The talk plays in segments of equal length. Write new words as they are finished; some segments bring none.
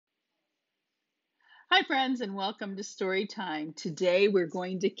Hi, friends, and welcome to Story Time. Today we're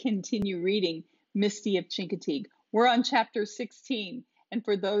going to continue reading Misty of Chincoteague. We're on chapter 16, and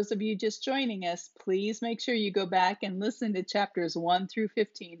for those of you just joining us, please make sure you go back and listen to chapters 1 through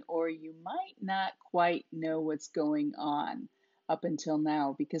 15, or you might not quite know what's going on up until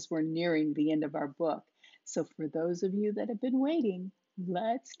now because we're nearing the end of our book. So, for those of you that have been waiting,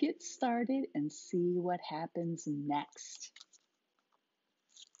 let's get started and see what happens next.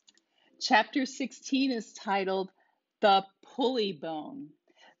 Chapter 16 is titled The Pulley Bone.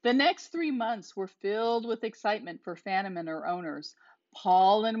 The next 3 months were filled with excitement for Phantom and her owners.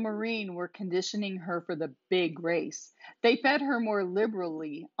 Paul and Maureen were conditioning her for the big race. They fed her more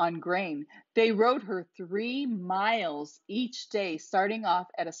liberally on grain. They rode her 3 miles each day, starting off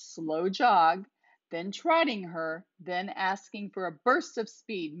at a slow jog, then trotting her, then asking for a burst of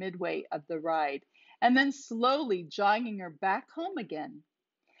speed midway of the ride, and then slowly jogging her back home again.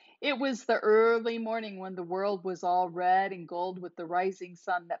 It was the early morning when the world was all red and gold with the rising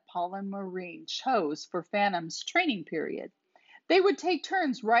sun that Paul and Maureen chose for Phantom's training period. They would take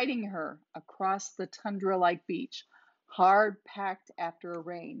turns riding her across the tundra-like beach, hard packed after a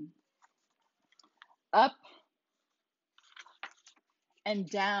rain, up and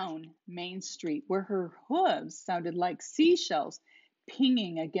down Main Street, where her hooves sounded like seashells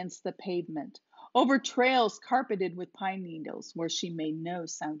pinging against the pavement, over trails carpeted with pine needles, where she made no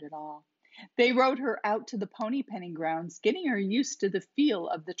sound at all. They rode her out to the pony penning grounds, getting her used to the feel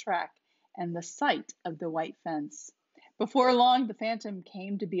of the track and the sight of the white fence. Before long, the Phantom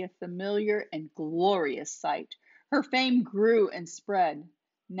came to be a familiar and glorious sight. Her fame grew and spread.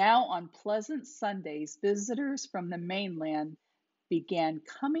 Now, on pleasant Sundays, visitors from the mainland began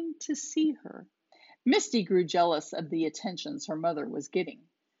coming to see her. Misty grew jealous of the attentions her mother was getting.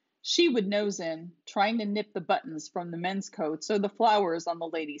 She would nose in, trying to nip the buttons from the men's coats or the flowers on the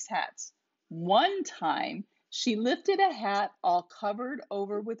ladies' hats. One time, she lifted a hat all covered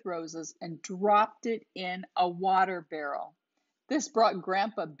over with roses and dropped it in a water barrel. This brought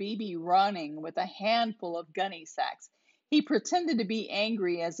Grandpa Beebe running with a handful of gunny sacks. He pretended to be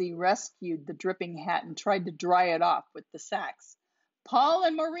angry as he rescued the dripping hat and tried to dry it off with the sacks. "Paul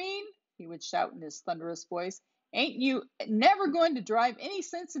and Maureen," he would shout in his thunderous voice, "ain't you never going to drive any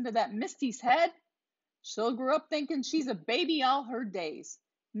sense into that Misty's head? She'll grow up thinking she's a baby all her days.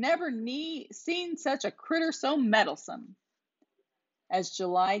 Never seen such a critter so meddlesome." As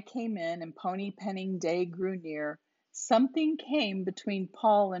July came in and pony penning day grew near, something came between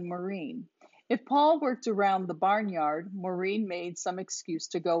Paul and Maureen. If Paul worked around the barnyard, Maureen made some excuse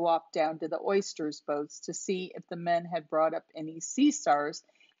to go off down to the oysters boats to see if the men had brought up any sea stars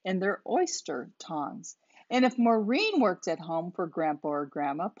in their oyster tongs. And if Maureen worked at home for Grandpa or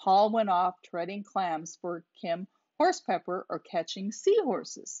Grandma, Paul went off treading clams for Kim Horsepepper or catching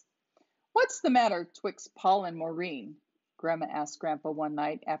seahorses. "What's the matter twixt Paul and Maureen?" Grandma asked Grandpa one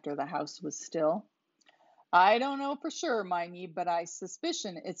night after the house was still. "I don't know for sure, mind ye, but I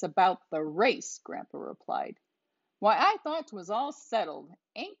suspicion it's about the race," Grandpa replied. "Why, I thought 'twas all settled.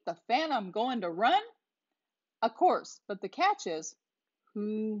 Ain't the Phantom going to run?" "Of course, but the catch is,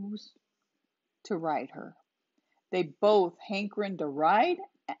 who's to ride her?" "They both hankerin' to ride?"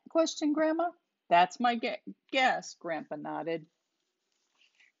 questioned Grandma. "That's my guess," Grandpa nodded.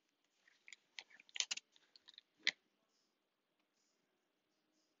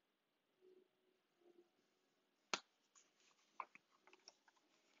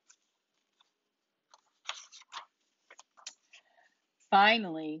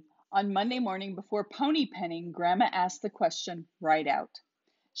 Finally, on Monday morning before pony penning, Grandma asked the question right out.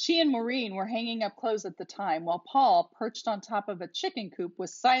 She and Maureen were hanging up clothes at the time, while Paul, perched on top of a chicken coop,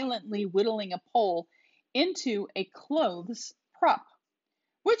 was silently whittling a pole into a clothes prop.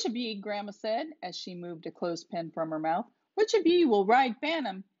 "Which of ye," Grandma said, as she moved a clothespin from her mouth, "which of ye will ride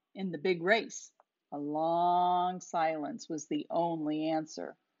Phantom in the big race?" A long silence was the only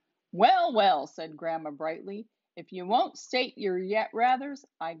answer. "Well, well," said Grandma brightly, "if you won't state your yet rathers,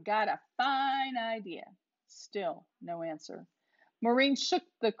 I got a fine idea." Still no answer. Maureen shook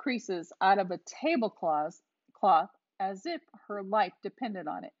the creases out of a tablecloth as if her life depended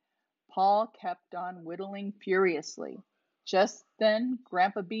on it. Paul kept on whittling furiously. Just then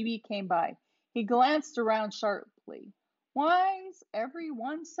Grandpa Beebe came by. He glanced around sharply. "Why's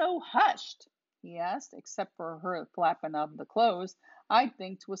everyone so hushed?" he asked, "except for her flapping of the clothes. I'd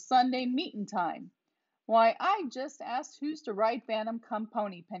think 'twas Sunday meetin' time." "Why, I just asked who's to ride Phantom come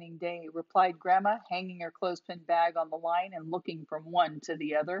pony penning day," replied Grandma, hanging her clothespin bag on the line and looking from one to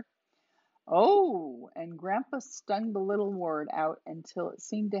the other. "Oh," and Grandpa stung the little word out until it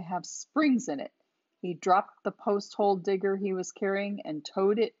seemed to have springs in it. He dropped the post hole digger he was carrying and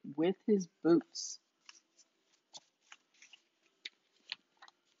toed it with his boots.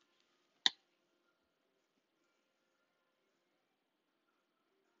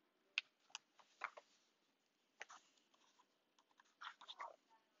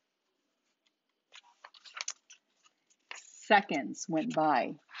 Seconds went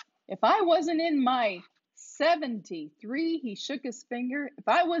by. If I wasn't in my 73, he shook his finger. If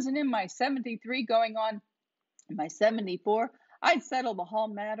I wasn't in my 73 going on my 74, I'd settle the whole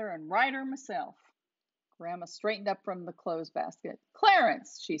matter and ride her myself. Grandma straightened up from the clothes basket.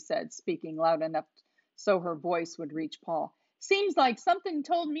 Clarence, she said, speaking loud enough so her voice would reach Paul. Seems like something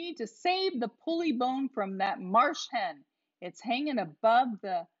told me to save the pulley bone from that marsh hen. It's hanging above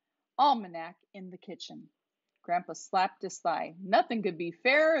the almanac in the kitchen. Grandpa slapped his thigh. Nothing could be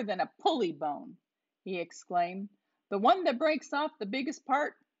fairer than a pulley bone, he exclaimed. The one that breaks off the biggest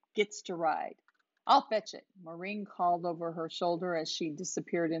part gets to ride. I'll fetch it, Maureen called over her shoulder as she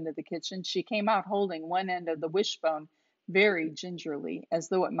disappeared into the kitchen. She came out holding one end of the wishbone very gingerly, as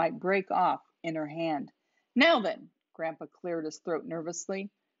though it might break off in her hand. Now then, Grandpa cleared his throat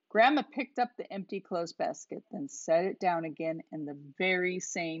nervously. Grandma picked up the empty clothes basket, then set it down again in the very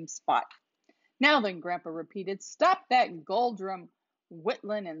same spot. Now then, Grandpa repeated, stop that goldrum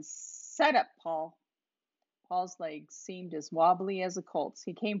whittling and set up, Paul. Paul's legs seemed as wobbly as a colt's.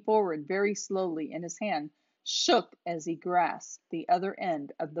 He came forward very slowly, and his hand shook as he grasped the other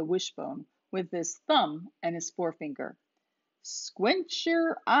end of the wishbone with his thumb and his forefinger. Squint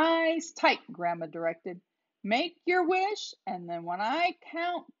your eyes tight, Grandma directed. Make your wish, and then when I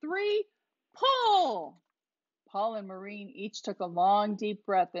count 3, pull! Paul and Maureen each took a long, deep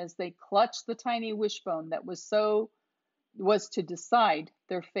breath as they clutched the tiny wishbone that was to decide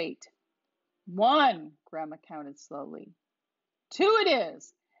their fate. 1, Grandma counted slowly. 2 it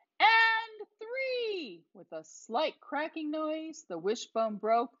is, and 3! With a slight cracking noise, the wishbone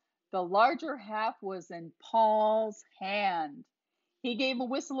broke. The larger half was in Paul's hand. He gave a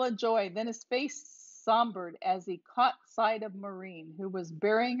whistle of joy, then his face sombered as he caught sight of Maureen, who was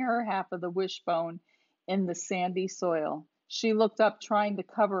burying her half of the wishbone in the sandy soil. She looked up, trying to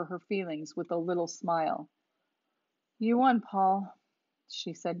cover her feelings with a little smile. You won, Paul,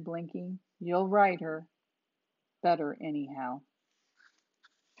 she said, blinking. You'll ride her. Better anyhow.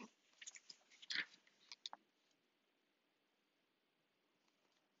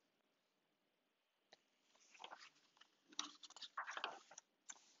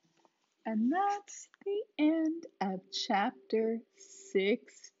 And that's the end of chapter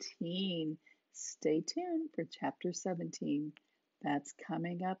 16. Stay tuned for chapter 17. That's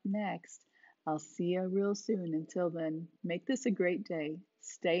coming up next. I'll see you real soon. Until then, make this a great day.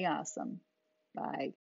 Stay awesome. Bye.